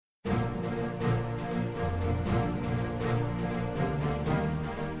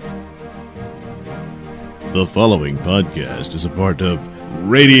The following podcast is a part of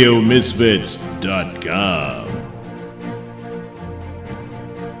RadioMisfits.com.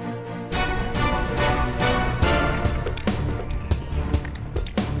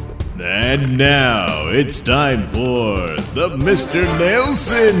 And now it's time for the Mr.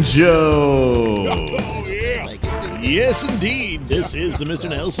 Nailsin Show. Oh, yeah. Yes, indeed. This is the Mr.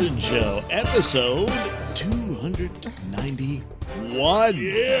 Nailsin Show, episode 291.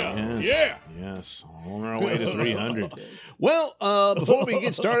 Yes. On our way to 300. Well, before we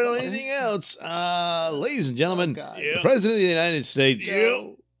get started on anything else, ladies and gentlemen, the President of the United States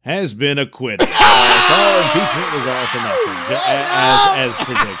has been acquitted. So impeachment was all for nothing, as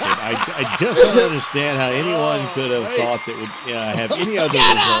predicted. I just don't understand how anyone could have thought that would have any other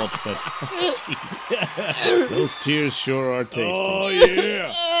result, but geez, those tears sure are tasty. Oh,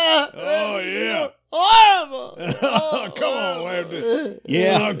 yeah. Oh, yeah. Horrible! Come on, Lefty.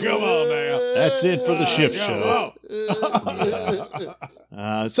 Yeah. Oh, come on now. That's it for the shift show.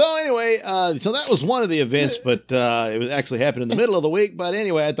 So anyway, so that was one of the events, but it was actually happened in the middle of the week. But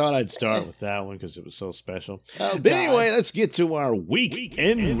anyway, I thought I'd start with that one because it was so special. But anyway, let's get to our week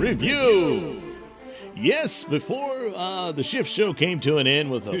in review. Yes, before the shift show came to an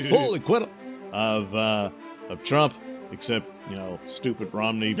end with a full acquittal of Trump, except, you know, stupid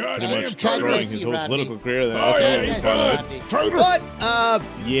Romney pretty much destroying his whole political career. Oh, yeah, he's good. Traitor. But,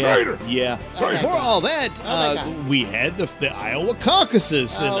 Traitor. before all that, we had the Iowa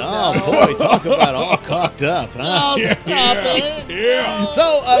caucuses, and boy, talk about all cocked up, huh? Stop it! Yeah. So,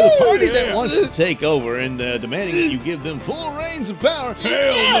 the party that wants to take over and demanding that you give them full reins of power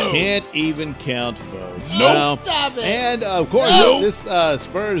Hell no. can't even count votes. No, stop it. And, of course, No. this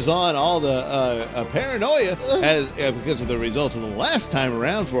spurs on all the paranoia because of the results of the last time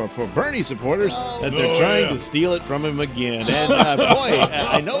around for Bernie supporters that they're trying to steal it from him again. And, boy,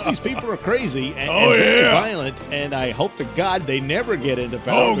 I know these people are crazy and very violent, and I hope to God they never get into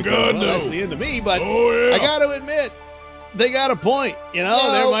power because that's the end of me. But I got to admit, they got a point. You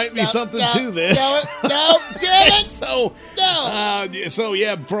know, there might be something to this. No, damn it! So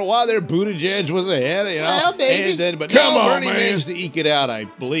yeah, for a while there, Buttigieg was ahead, you know. Well, maybe. And then, but Come no, on, Bernie man. managed to eke it out, I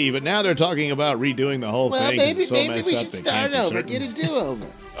believe. But now they're talking about redoing the whole Well, thing. maybe It's so we messed should up, they start can't be over. certain. Get a do-over.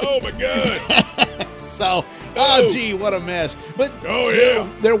 Oh, my God. So, gee, what a mess. But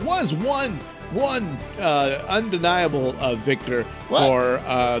there was one undeniable victor for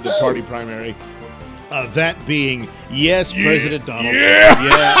the party primary. That being, yes, President Donald Trump. Yeah,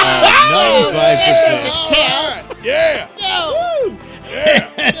 95%. Yeah. No! And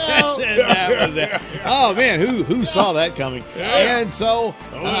that was it. Oh man, who saw that coming? And so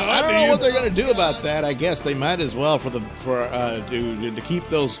I don't know what they're going to do about that. I guess they might as well to keep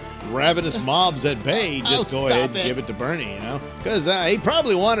those ravenous mobs at bay. Just go ahead and give it to Bernie, you know, because he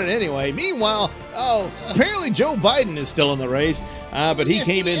probably won it anyway. Meanwhile, apparently Joe Biden is still in the race, but he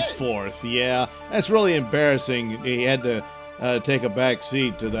came in fourth. Yeah, that's really embarrassing. He had to take a back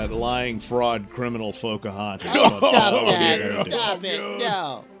seat to that lying fraud criminal Pocahontas. Stop that. yeah. Stop it.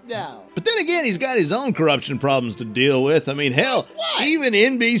 No. But then again, he's got his own corruption problems to deal with. I mean, hell, even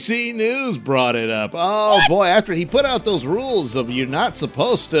NBC News brought it up. Oh, boy, after he put out those rules of you're not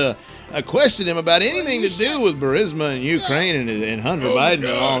supposed to question him about anything to do with Burisma and Ukraine and Hunter Biden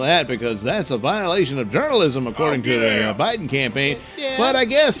and all that, because that's a violation of journalism, according to the Biden campaign. Yeah. But I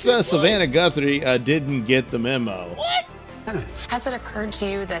guess Savannah Guthrie didn't get the memo. What? Has it occurred to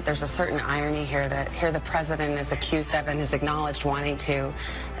you that there's a certain irony here that the president is accused of and has acknowledged wanting to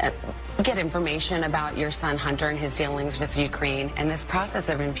get information about your son Hunter and his dealings with Ukraine, and this process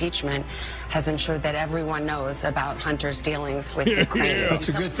of impeachment has ensured that everyone knows about Hunter's dealings with Ukraine? It's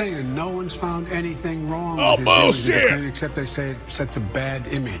a good thing, and no one's found anything wrong Oh, with his dealings with bullshit. Ukraine, except they say it sets a bad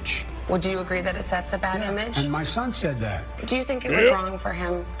image. Well, do you agree that it sets a bad image? And my son said that. Do you think it was wrong for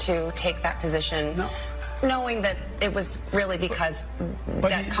him to take that position? No. Knowing that it was really because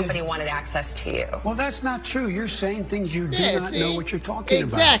that company wanted access to you. Well, that's not true. You're saying things you do not know what you're talking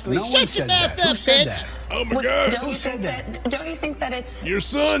Exactly. about. No one Shut your said mouth that. Who up, said bitch. that? Oh, my God. Don't you think that it's Your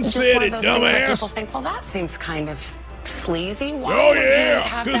son just said one it, of those things where dumbass. people think, well, that seems kind of sleazy. Why Oh, would he yeah,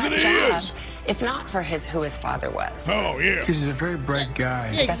 have 'cause that it job is. if not for who his father was? Oh, yeah. Because he's a very bright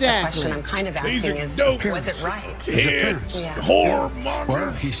guy. That's the Exactly. question I'm kind of These asking are is, dope. was it right? His Head appearance. Yeah. whoremonger.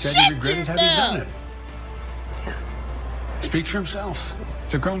 Well, he said he regretted having done it. Yeah. Speaks for himself.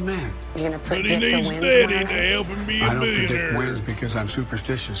 He's a grown man. You're going to But he predict a needs win daddy tomorrow? to help him be I a don't predict millionaire. wins because I'm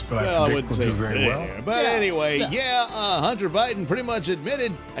superstitious, but Well, I I predict wouldn't we'll say do very well. there. But anyway, Hunter Biden pretty much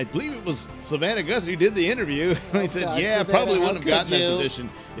admitted, I believe it was Savannah Guthrie who did the interview. He said, God, yeah, I Savannah, probably how wouldn't have gotten could that you? position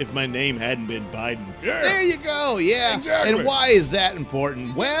if my name hadn't been Biden. Yeah. There you go, yeah. Exactly. And why is that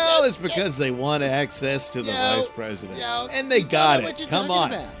important? Well, it's because they want access to the vice president. And they you don't got know what it. you're Come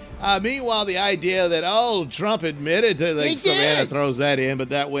talking on. about. Meanwhile, the idea that, Trump admitted to, like, He Savannah did. throws that in, but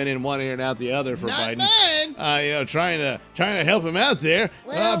that went in one ear and out the other for Not Biden. mine. Trying to help him out there.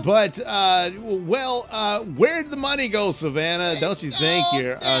 Well- Where'd the money go, Savannah? Don't you think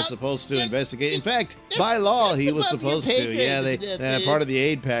you're supposed to investigate? In fact, by law, he was above your supposed pay to. grade, Yeah, isn't it, dude? part of the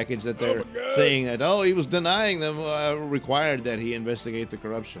aid package that they're my God. saying that, he was denying them, required that he investigate the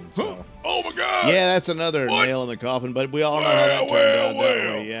corruption. So. Oh, my God. Yeah, that's another What? nail in the coffin, but we all know how that turned out that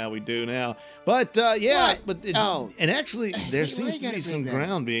way. Yeah, we do now. But, What? and actually, there Why seems you to gotta be some bring that?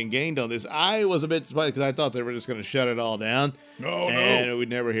 ground being gained on this. I was a bit surprised because I thought they were just going to shut it all down. No, and we'd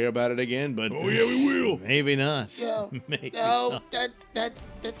never hear about it again, but Oh, yeah, we will. maybe not. No, Maybe no, not.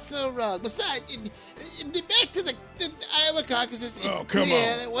 that's so wrong. Besides, back to the Iowa caucuses, it's Oh, come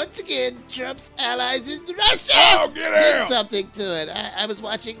clear on. that once again Trump's allies in Russia Oh, get did out. something to it. I was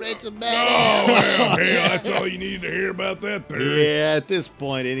watching Rachel Oh, Maddow. hell, that's all you needed to hear about that theory. Yeah, at this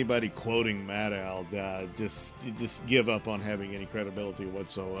point, anybody quoting Maddow just give up on having any credibility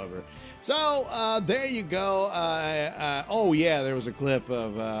whatsoever. So there you go. There was a clip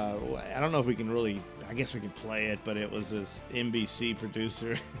of I don't know if we can really. I guess we can play it, but it was this NBC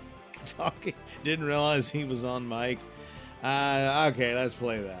producer talking. Didn't realize he was on mic. Okay, let's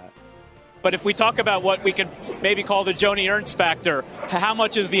play that. But if we talk about what we could maybe call the Joni Ernst factor, how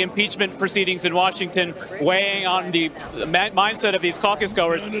much is the impeachment proceedings in Washington weighing on the mindset of these caucus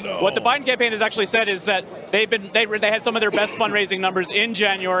goers? What the Biden campaign has actually said is that they had some of their best fundraising numbers in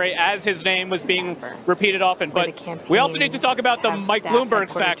January as his name was being repeated often. But we also need to talk about the Mike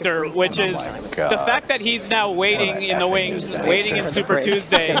Bloomberg factor, which is the fact that he's now waiting in the wings, waiting in Super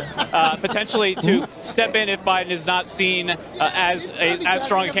Tuesday, potentially to step in if Biden is not seen as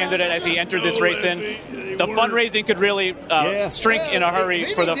strong a candidate as he entered this race in. The fundraising could really shrink in a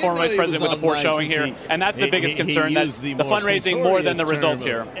hurry for the former vice president with a poor showing here, and that's the biggest concern, that the fundraising more than the results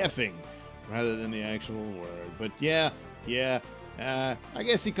here. Effing rather than the actual word. But I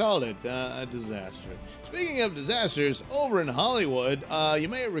guess he called it a disaster. Speaking of disasters, over in Hollywood, you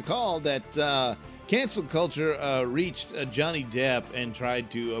may recall that cancel culture reached Johnny Depp and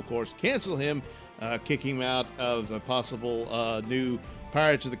tried to, of course, cancel him, kick him out of a possible new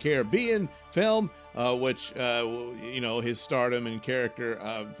Pirates of the Caribbean film, which, his stardom and character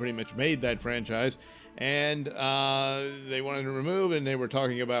pretty much made that franchise. And they wanted to remove, and they were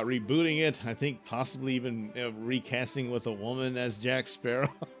talking about rebooting it. I think possibly even recasting with a woman as Jack Sparrow.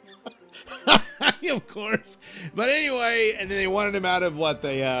 Of course. But anyway, and then they wanted him out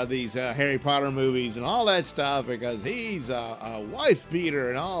of these Harry Potter movies and all that stuff because he's a wife beater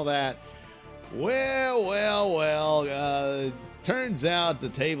and all that. Well. Turns out the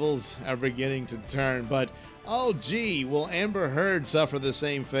tables are beginning to turn, but will Amber Heard suffer the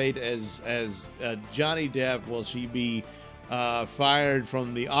same fate as Johnny Depp? Will she be fired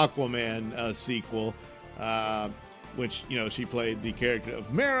from the Aquaman sequel, which she played the character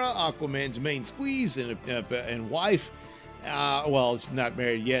of Mara, Aquaman's main squeeze and wife? She's not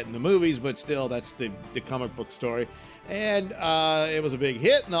married yet in the movies, but still, that's the comic book story. And it was a big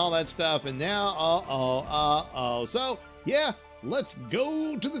hit and all that stuff, and now, So, yeah. Let's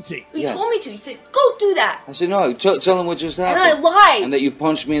go to the tape. You told me to. You said, go do that. I said, no, tell them what just happened. And I lied. And that you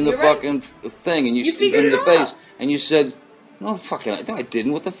punched me in the You're right. fucking thing. And you figured in it the out. face. And you said, no, fucking, no, I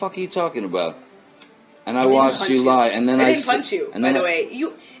didn't. What the fuck are you talking about? And I watched you lie. And then I didn't punch you, and by then the way.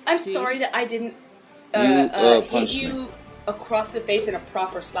 I'm sorry that I didn't You hit punched you me. across the face in a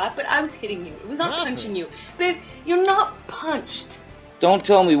proper slap, but I was hitting you. It was not punching you. Babe, you're not punched. Don't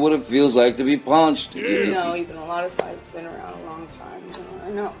tell me what it feels like to be punched. No, even a lot of fights been around a long time. I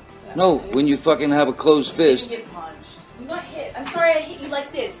know. No, when you fucking have a closed You fist. didn't get punched. You got hit. I'm sorry I hit you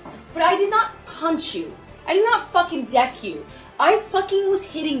like this, but I did not punch you. I did not fucking deck you. I fucking was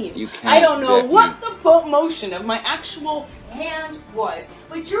hitting you. You can't I don't know deck what me. the motion of my actual hand was,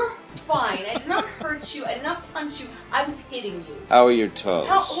 but you're fine. I did not hurt you. I did not punch you. I was hitting you. How are your toes?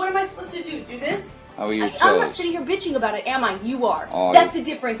 What am I supposed to do? Do this? How are your I'm not toes? sitting here bitching about it, am I? You are. Oh, That's you-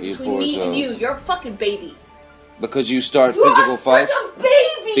 the difference you between poor me and toes. you. You're a fucking baby. Because you start You physical are fights? such a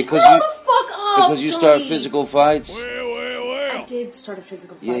baby. Because Grow you- the fuck up, Because you start Johnny. physical fights? I did start a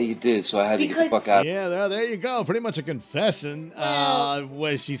physical fight. Yeah, you did, so I had to get the Because- fuck out. Yeah, there you go. Pretty much a confession.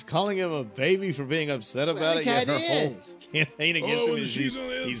 Where she's calling him a baby for being upset about it. it Yet her kinda whole campaign against him when is she's on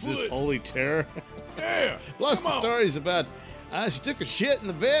the other he's this foot. holy terror. Yeah. Plus come the on. stories about she took a shit in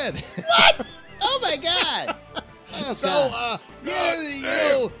the bed. Oh my God! Oh, So,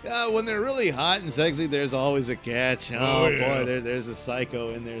 God. when they're really hot and sexy, there's always a catch. Oh, Oh, yeah. boy, there's a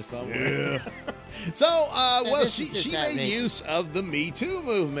psycho in there somewhere. Yeah. So, well, this is just she not made me. use of the Me Too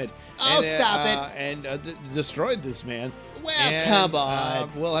movement. Oh, and, stop it. And destroyed this man. Well, And, come on.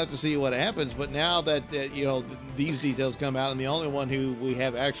 we'll have to see what happens. But now that, these details come out, and the only one who we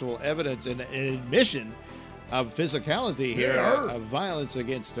have actual evidence and an admission of physicality here, Yeah, her. of violence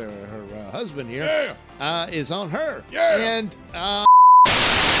against her husband here, is on her. Yeah. And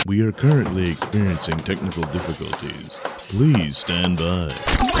We are currently experiencing technical difficulties. Please stand by.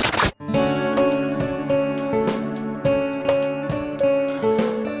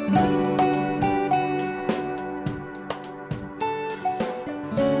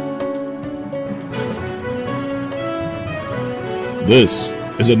 This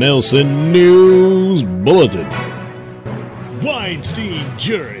is a Nailsin News Bulletin. Weinstein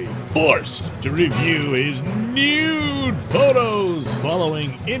jury forced to review his nude photos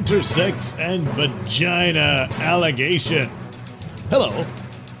following intersex and vagina allegation. Hello,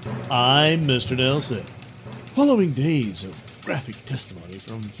 I'm Mr. Nailsin. Following days of graphic testimony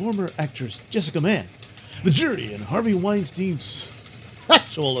from former actress Jessica Mann, the jury in Harvey Weinstein's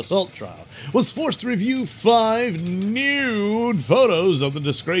sexual assault trial was forced to review 5 nude photos of the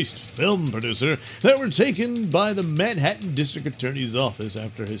disgraced film producer that were taken by the Manhattan District Attorney's Office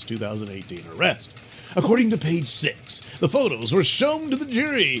after his 2018 arrest. According to page 6, the photos were shown to the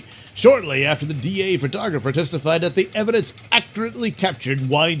jury shortly after the DA photographer testified that the evidence accurately captured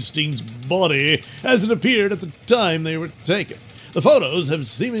Weinstein's body as it appeared at the time they were taken. The photos have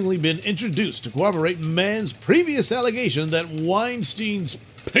seemingly been introduced to corroborate Mann's previous allegation that Weinstein's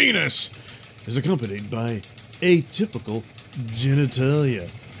penis is accompanied by atypical genitalia.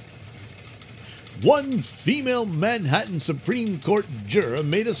 One female Manhattan Supreme Court juror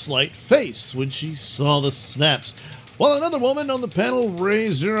made a slight face when she saw the snaps, while another woman on the panel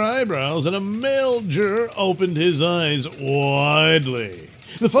raised her eyebrows and a male juror opened his eyes widely.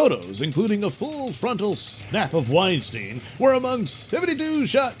 The photos, including a full frontal snap of Weinstein, were among 72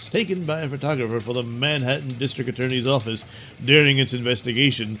 shots taken by a photographer for the Manhattan District Attorney's Office during its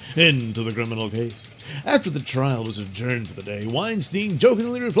investigation into the criminal case. After the trial was adjourned for the day, Weinstein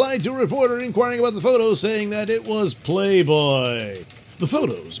jokingly replied to a reporter inquiring about the photos, saying that it was Playboy. The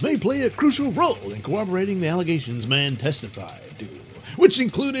photos may play a crucial role in corroborating the allegations Mann testified to, which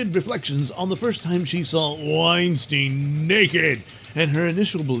included reflections on the first time she saw Weinstein naked, and her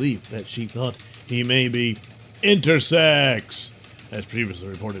initial belief that she thought he may be intersex, as previously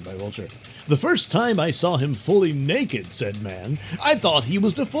reported by Vulture. The first time I saw him fully naked, said Mann, I thought he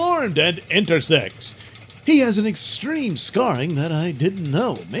was deformed and intersex. He has an extreme scarring that I didn't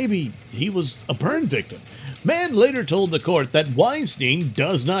know. Maybe he was a burn victim. Mann later told the court that Weinstein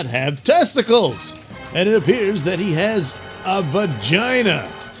does not have testicles, and it appears that he has a vagina.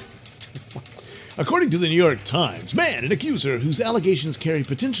 According to the New York Times, Mann, an accuser whose allegations carry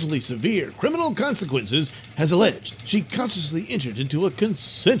potentially severe criminal consequences, has alleged she consciously entered into a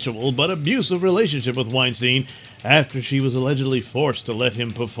consensual but abusive relationship with Weinstein after she was allegedly forced to let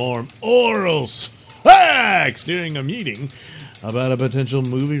him perform oral sex during a meeting about a potential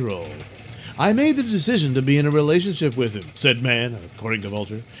movie role. I made the decision to be in a relationship with him, said Mann, according to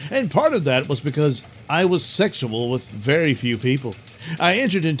Vulture, and part of that was because I was sexual with very few people. I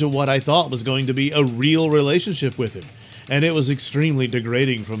entered into what I thought was going to be a real relationship with him, and it was extremely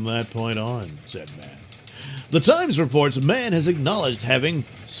degrading from that point on, said Mann. The Times reports Mann has acknowledged having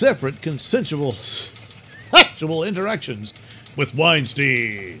separate consensual sexual interactions with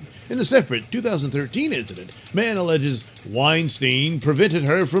Weinstein. In a separate 2013 incident, Mann alleges Weinstein prevented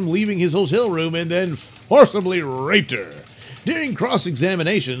her from leaving his hotel room and then forcibly raped her. During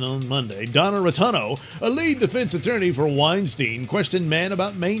cross-examination on Monday, Donna Rotuno, a lead defense attorney for Weinstein, questioned Mann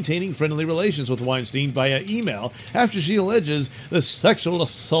about maintaining friendly relations with Weinstein via email after she alleges the sexual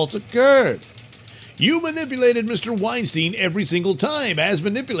assault occurred. You manipulated Mr. Weinstein every single time, as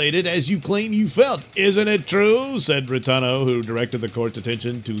manipulated as you claim you felt. Isn't it true? Said Rotuno, who directed the court's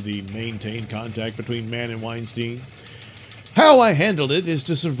attention to the maintained contact between Mann and Weinstein. How I handled it is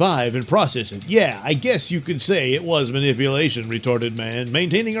to survive and process it. Yeah, I guess you could say it was manipulation, retorted Mann.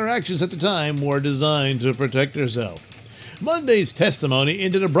 Maintaining her actions at the time were designed to protect herself. Monday's testimony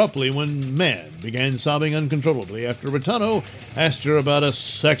ended abruptly when Mann began sobbing uncontrollably after Rotuno asked her about a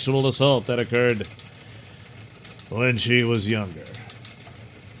sexual assault that occurred. when she was younger.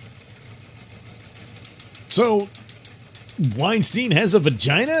 So, Weinstein has a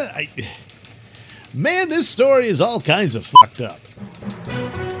vagina? Man, this story is all kinds of fucked up.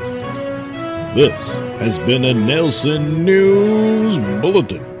 This has been a Nailsin News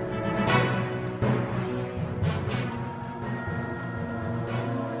Bulletin.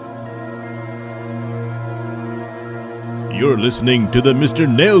 You're listening to the Mr.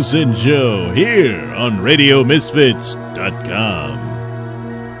 Nailsin Show here on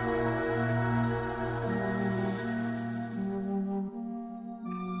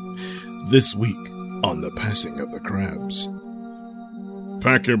RadioMisfits.com. This week on the passing of the crabs.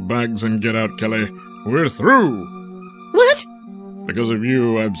 Pack your bags and get out, Kelly. We're through. What? Because of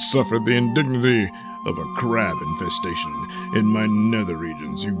you, I've suffered the indignity of a crab infestation in my nether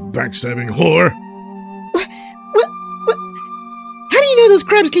regions, you backstabbing whore. How do you know those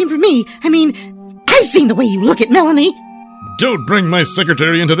crabs came from me? I mean, I've seen the way you look at Melanie. Don't bring my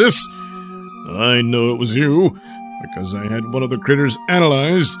secretary into this. I know it was you, because I had one of the critters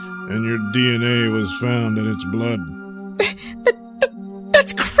analyzed, and your DNA was found in its blood.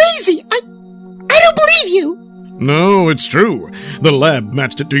 That's crazy! I don't believe you! No, it's true. The lab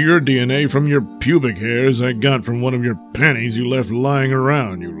matched it to your DNA from your pubic hairs I got from one of your panties you left lying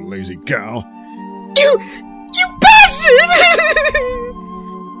around, you lazy cow. You bastard!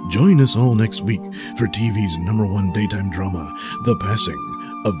 Join us all next week for TV's #1 daytime drama, The Passing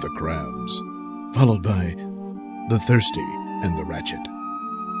of the Crabs, followed by The Thirsty and the Ratchet.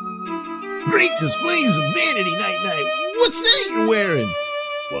 Great displays of vanity, Night-Night. What's that you're wearing?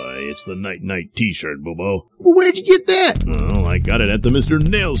 Why, it's the Night-Night t-shirt, Bobo. Well, where'd you get that? Well, I got it at the Mr.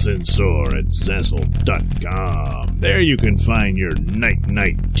 Nailsin store at Zazzle.com. There you can find your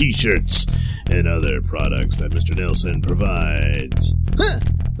Night-Night t-shirts and other products that Mr. Nailsin provides. Huh,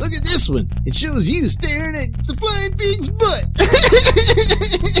 look at this one. It shows you staring at the flying pig's butt.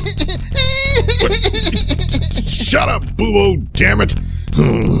 Shut up, Boo-Boo, damn it.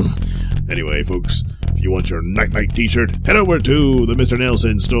 Anyway, folks, if you want your Night-Night t-shirt, head over to the Mr.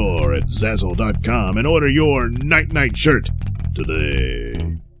 Nailsin store at Zazzle.com and order your Night-Night shirt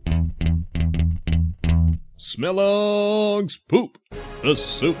today. Smellog's Poop, the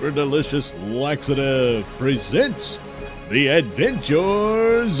super delicious laxative, presents The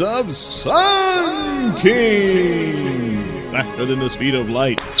Adventures of Sun King. Faster than the speed of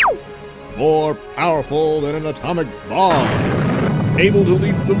light, more powerful than an atomic bomb, able to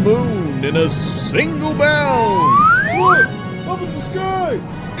leap the moon in a single bound. Look! Up in the sky!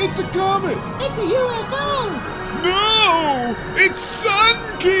 It's a comet! It's a UFO! No! It's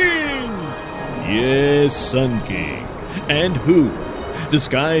Sun King! Yes, Sun King. And who,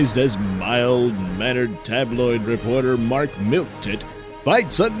 disguised as mild-mannered tabloid reporter Mark Milktit,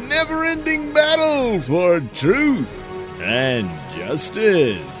 fights a never-ending battle for truth and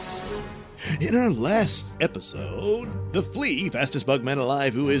justice. In our last episode, the Flea, fastest bugman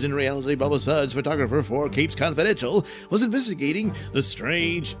alive who is in reality Bubba Suds, photographer for Capes Confidential, was investigating the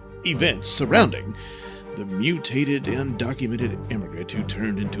strange events surrounding the mutated, undocumented immigrant who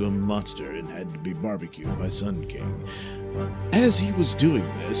turned into a monster and had to be barbecued by Sun King. As he was doing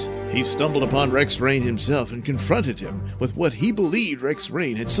this, he stumbled upon Rex Rain himself and confronted him with what he believed Rex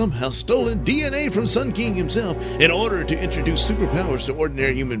Rain had somehow stolen DNA from Sun King himself in order to introduce superpowers to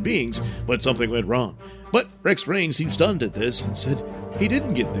ordinary human beings, but something went wrong. But Rex Rain seemed stunned at this and said he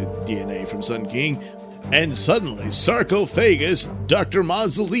didn't get the DNA from Sun King. And suddenly, Sarco Phagus, Dr.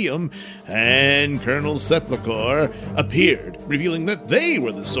 Mausoleum, and Colonel Sepulchre appeared, revealing that they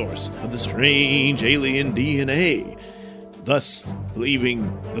were the source of the strange alien DNA, thus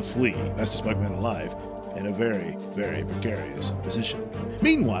leaving the Flea, fastest bugman alive, in a very, very precarious position.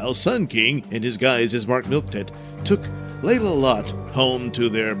 Meanwhile, Sun King, in his guise as Mark Milktit, took Layla Lot home to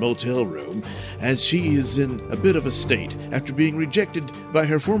their motel room, as she is in a bit of a state after being rejected by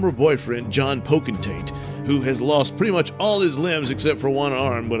her former boyfriend, John Pokentate, who has lost pretty much all his limbs except for one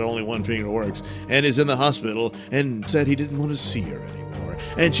arm, but only one finger works, and is in the hospital and said he didn't want to see her anymore.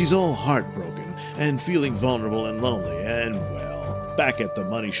 And she's all heartbroken and feeling vulnerable and lonely, and, well, back at the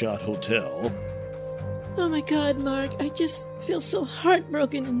Money Shot Hotel. Oh my God, Mark, I just feel so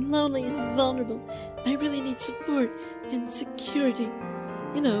heartbroken and lonely and vulnerable. I really need support and security,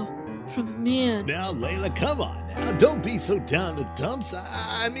 you know, from a man. Now, Layla, come on now. Don't be so down the dumps.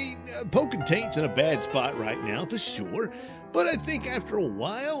 I mean, Pokentate's in a bad spot right now, for sure. But I think after a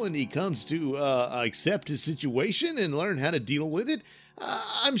while, when he comes to accept his situation and learn how to deal with it,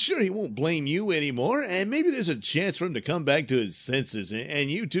 I'm sure he won't blame you anymore, and maybe there's a chance for him to come back to his senses, and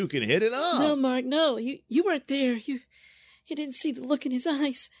you two can hit it off. No, Mark, no. You weren't there. You didn't see the look in his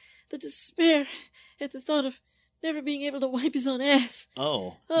eyes, the despair at the thought of never being able to wipe his own ass.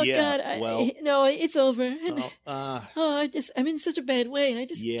 Oh, Oh yeah. God! No, it's over. And, Oh, I'm in such a bad way, and I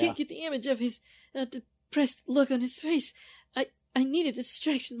just Yeah. can't get the image of his depressed look on his face. I need a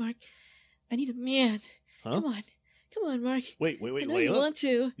distraction, Mark. I need a man. Huh? Come on, Mark. Wait, I know Layla? you want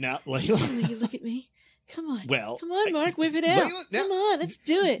to. Now, See the way Layla. you look at me. Come on. Well, Come on, Mark. Whip it out. Layla, now- Come on, let's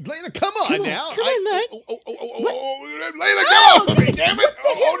do it. Layla, come on now. Come on, Mark. Layla, come on. Damn it.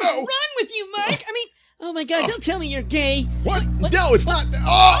 What's wrong with you, Mark? I mean, oh my God! Don't tell me you're gay. What? What? No, it's not. Oh no.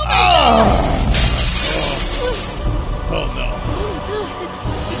 Oh my God!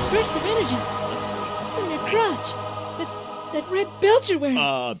 That burst of energy. It's in your crotch. That red belt you're wearing.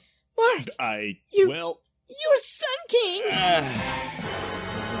 Mark. You're Sun King.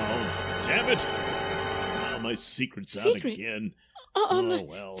 Oh, damn it. Oh, my secret's out Secret? again. Oh,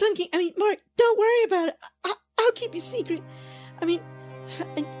 well. Sun King. I mean, Mark, don't worry about it. I'll keep your secret. I mean,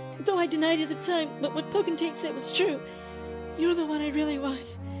 though I denied it at the time, but what Potentate said was true. You're the one I really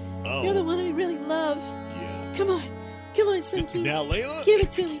want. Oh. You're the one I really love. Yeah. Come on, Sun King. Now, Layla? Give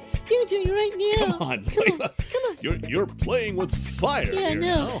it to me. Give it to me right now. Come on, Layla. Come on. You're playing with fire Yeah, I here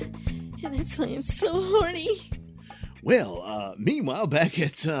know. now. And that's why I'm so horny. Well, meanwhile, back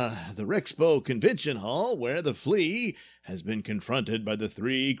at the Rexpo Convention Hall, where the Flea has been confronted by the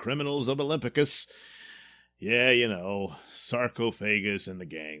 3 criminals of Olympicus. Yeah, you know, Sarco Phagus and the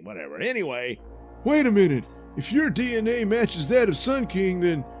gang, whatever. Anyway. Wait a minute. If your DNA matches that of Sun King,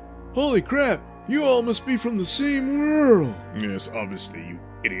 then holy crap, you all must be from the same world. Yes, obviously, you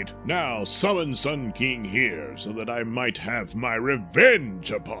idiot. Now summon Sun King here so that I might have my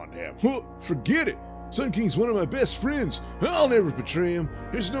revenge upon him. Well, forget it. Sun King's one of my best friends. I'll never betray him.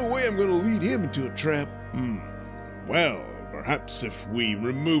 There's no way I'm going to lead him into a trap. Well, perhaps if we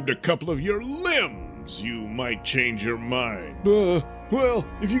removed a couple of your limbs, you might change your mind. Well,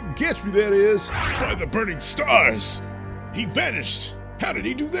 if you can catch me, that is. By the burning stars! He vanished! How did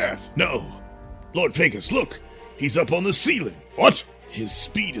he do that? No. Lord Phagus, look. He's up on the ceiling. What? His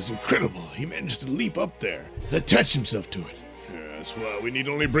speed is incredible. He managed to leap up there and attach himself to it. Yes, well, we need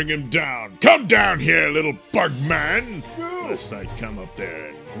only bring him down. Come down here, little bug man! Lest I come up there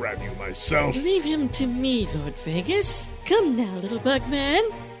and grab you myself. Leave him to me, Lord Vegas. Come now, little bug man.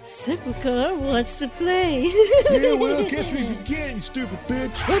 Sepulchre wants to play. Yeah, well, catch me if you can, you stupid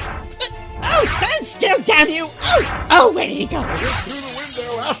bitch. What? Oh, stand still, damn you! Oh, where did he go? Through the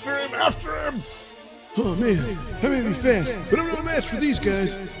window! After him! Oh, man, I may be fast, but I'm no match for these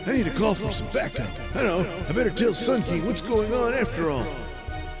guys. I need to call for some backup. I know, I better tell Sun King what's going on after all.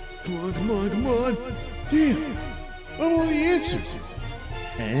 Come on. Damn, I'm on the answer.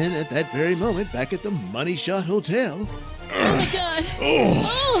 And at that very moment, back at the Money Shot Hotel. Oh my God! Oh,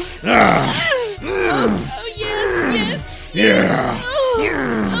 Yes! yeah!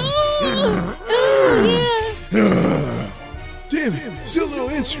 Damn it, still no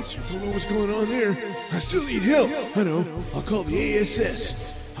answer. Don't know what's going on there. I still need help. I know, I'll call the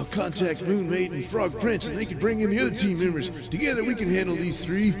ASS. I'll contact Moon Maid and Frog Prince and they can bring in the other team members. Together we can handle these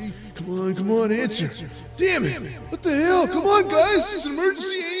 3. Come on, answer. Damn it, what the hell? Come on, guys, this is an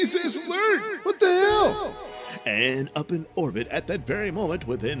emergency ASS alert. What the hell? And up in orbit at that very moment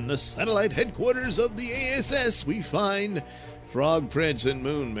within the satellite headquarters of the ASS, we find Frog Prince and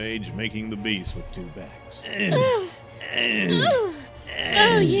Moon Mage making the beast with 2 backs.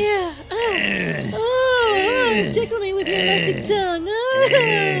 Oh, yeah. Oh, tickle me with your elastic tongue.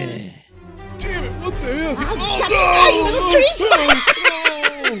 Damn it, what the hell?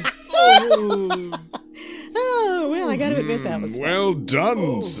 Oh, well, I gotta admit that was fun. Well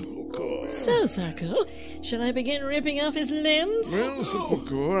done, Sepulchre. So, Sarco, shall I begin ripping off his limbs? Well,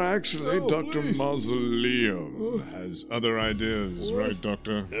 Sepulchre, actually, Dr. Mausoleum has other ideas, right,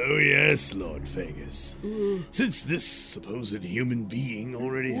 Doctor? Oh, yes, Lord Phagus. Since this supposed human being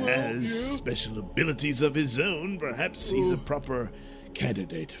already has special abilities of his own, perhaps he's a proper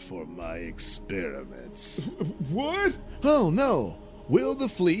candidate for my experiments. What? Oh, no. Will the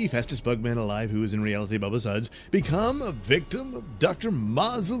Flea, fastest bugman alive who is in reality Bubba Suds, become a victim of Dr.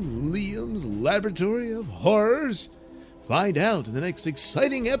 Mausoleum's laboratory of horrors? Find out in the next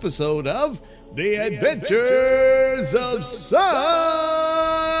exciting episode of The Adventures of Sun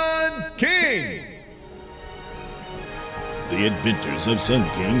King! The Adventures of Sun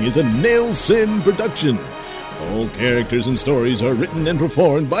King is a Nailsin production. All characters and stories are written and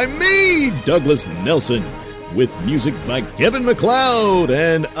performed by me, Douglas Nelson, with music by Kevin MacLeod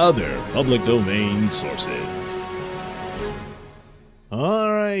and other public domain sources.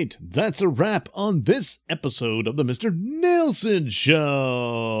 All right, that's a wrap on this episode of the Mr. Nailsin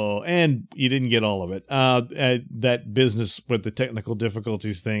Show. And you didn't get all of it. That business with the technical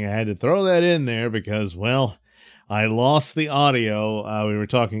difficulties thing, I had to throw that in there because, well, I lost the audio. We were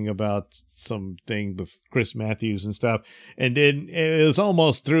talking about something with Chris Matthews and stuff, and then it was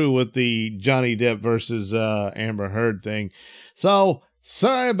almost through with the Johnny Depp versus Amber Heard thing. So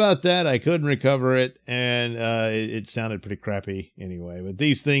sorry about that. I couldn't recover it, and it sounded pretty crappy anyway. But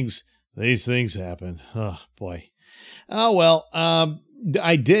these things happen. Oh boy. Oh well.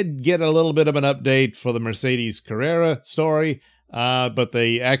 I did get a little bit of an update for the Mercedes Carrera story, but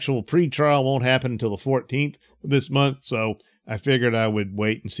the actual pre-trial won't happen until the 14th of this month. So I figured I would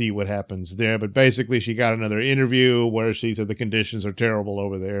wait and see what happens there. But basically, she got another interview where she said the conditions are terrible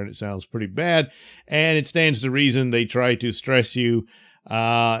over there, and it sounds pretty bad. And it stands to reason they try to stress you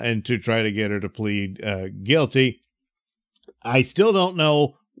and to try to get her to plead guilty. I still don't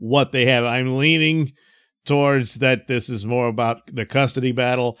know what they have. I'm leaning towards that this is more about the custody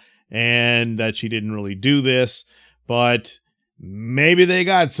battle and that she didn't really do this, but maybe they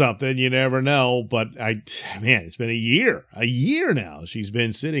got something. You never know. But it's been a year now she's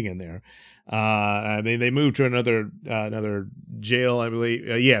been sitting in there. I mean, they moved to another jail, I believe.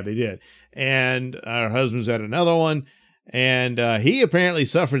 Yeah, they did. And her husband's at another one. And he apparently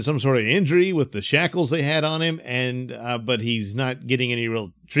suffered some sort of injury with the shackles they had on him, and but he's not getting any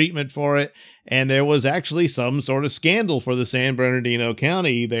real treatment for it. And there was actually some sort of scandal for the San Bernardino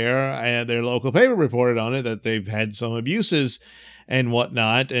County there. Their local paper reported on it that they've had some abuses and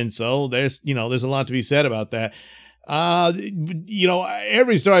whatnot. And so there's a lot to be said about that.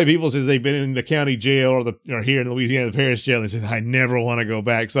 Every story people says they've been in the county jail or here in Louisiana, the parish jail, and they said, I never want to go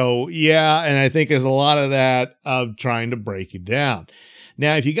back. So yeah. And I think there's a lot of that of trying to break you down.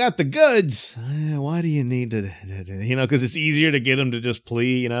 Now, if you got the goods, why do you need to cause it's easier to get them to just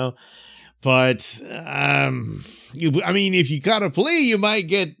plea, but, if you got a plea, you might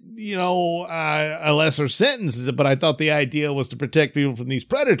get, a lesser sentence, but I thought the idea was to protect people from these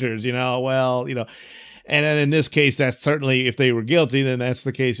predators, and then in this case, that's certainly, if they were guilty, then that's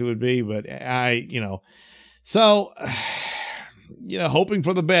the case it would be. But hoping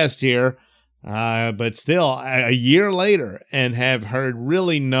for the best here. But still a year later and have heard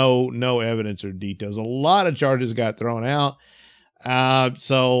really no evidence or details. A lot of charges got thrown out.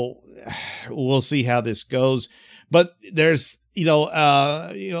 So we'll see how this goes. But there's,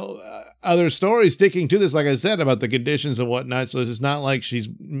 other stories sticking to this, like I said, about the conditions and whatnot. So it's not like she's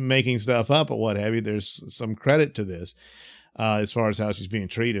making stuff up or what have you. There's some credit to this, as far as how she's being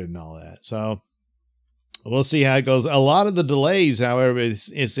treated and all that. So we'll see how it goes. A lot of the delays, however,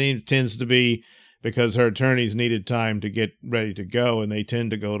 tends to be because her attorneys needed time to get ready to go, and they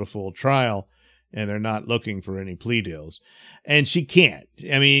tend to go to full trial, and they're not looking for any plea deals. And she can't.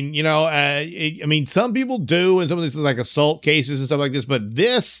 Some people do, and some of this is like assault cases and stuff like this, but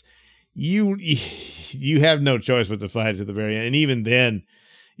this, you have no choice but to fight to the very end. And even then,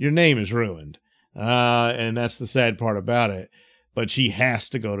 your name is ruined. And that's the sad part about it. But she has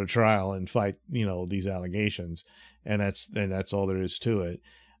to go to trial and fight, these allegations. And that's all there is to it.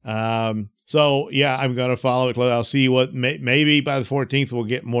 So yeah, I'm going to follow it. I'll see what maybe by the 14th, we'll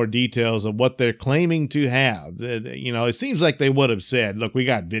get more details of what they're claiming to have. It seems like they would have said, look, we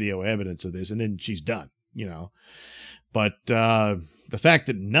got video evidence of this, and then she's done, but, the fact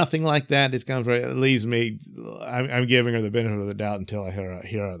that nothing like that is kind of leaves me, I'm giving her the benefit of the doubt until I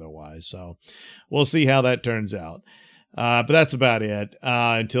hear otherwise. So we'll see how that turns out. But that's about it.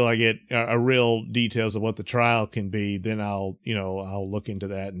 Until I get a real details of what the trial can be, then I'll look into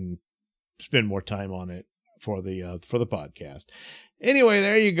that and spend more time on it for the podcast. Anyway,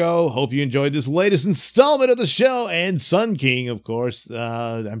 there you go. Hope you enjoyed this latest installment of the show, and Sun King, of course.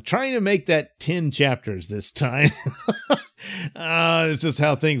 I'm trying to make that 10 chapters this time. It's just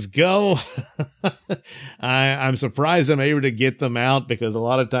how things go. I'm surprised I'm able to get them out, because a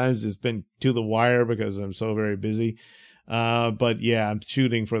lot of times it's been to the wire because I'm so very busy. But yeah, I'm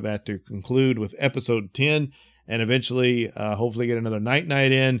shooting for that to conclude with episode 10, and eventually, hopefully get another Night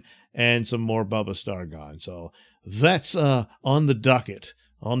in and some more Bubba Stargone. So that's on the docket.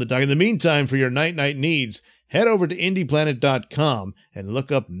 In the meantime, for your night needs, head over to indieplanet.com and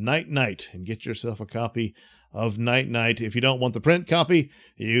look up Night and get yourself a copy of Night. If you don't want the print copy,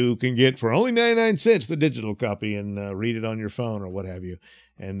 you can get for only 99 cents the digital copy and read it on your phone or what have you.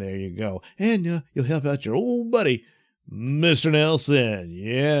 And there you go. And you'll help out your old buddy, Mr. Nailsin.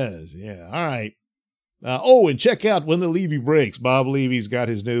 Yes, yeah. All right. And check out When the Levy Breaks. Bob Levy's got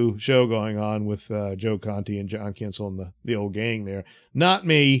his new show going on with Joe Conti and John Kinsel and the old gang there. Not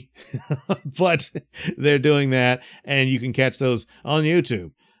me, but they're doing that, and you can catch those on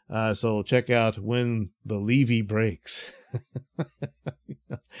YouTube. So check out When the Levy Breaks.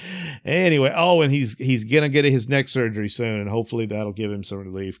 Anyway, and he's gonna get his neck surgery soon, and hopefully that'll give him some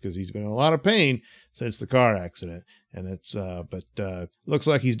relief because he's been in a lot of pain since the car accident. And it's but looks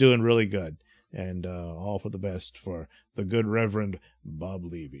like he's doing really good, and all for the best for the good Reverend Bob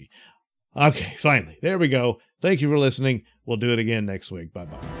Levy. Okay, finally, there we go. Thank you for listening. We'll do it again next week. Bye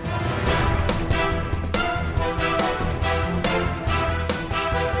bye.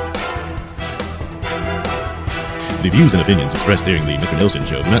 The views and opinions expressed during the Mr. Nailsin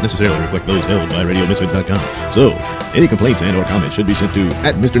Show do not necessarily reflect those held by RadioMisfits.com. So, any complaints and or comments should be sent to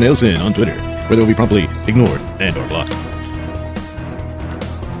 @Mr. Nailsin on Twitter, where they will be promptly ignored and or blocked.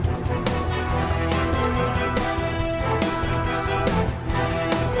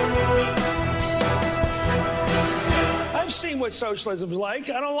 I've seen what socialism's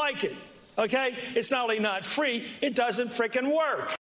like. I don't like it. Okay? It's not only not free, it doesn't frickin' work.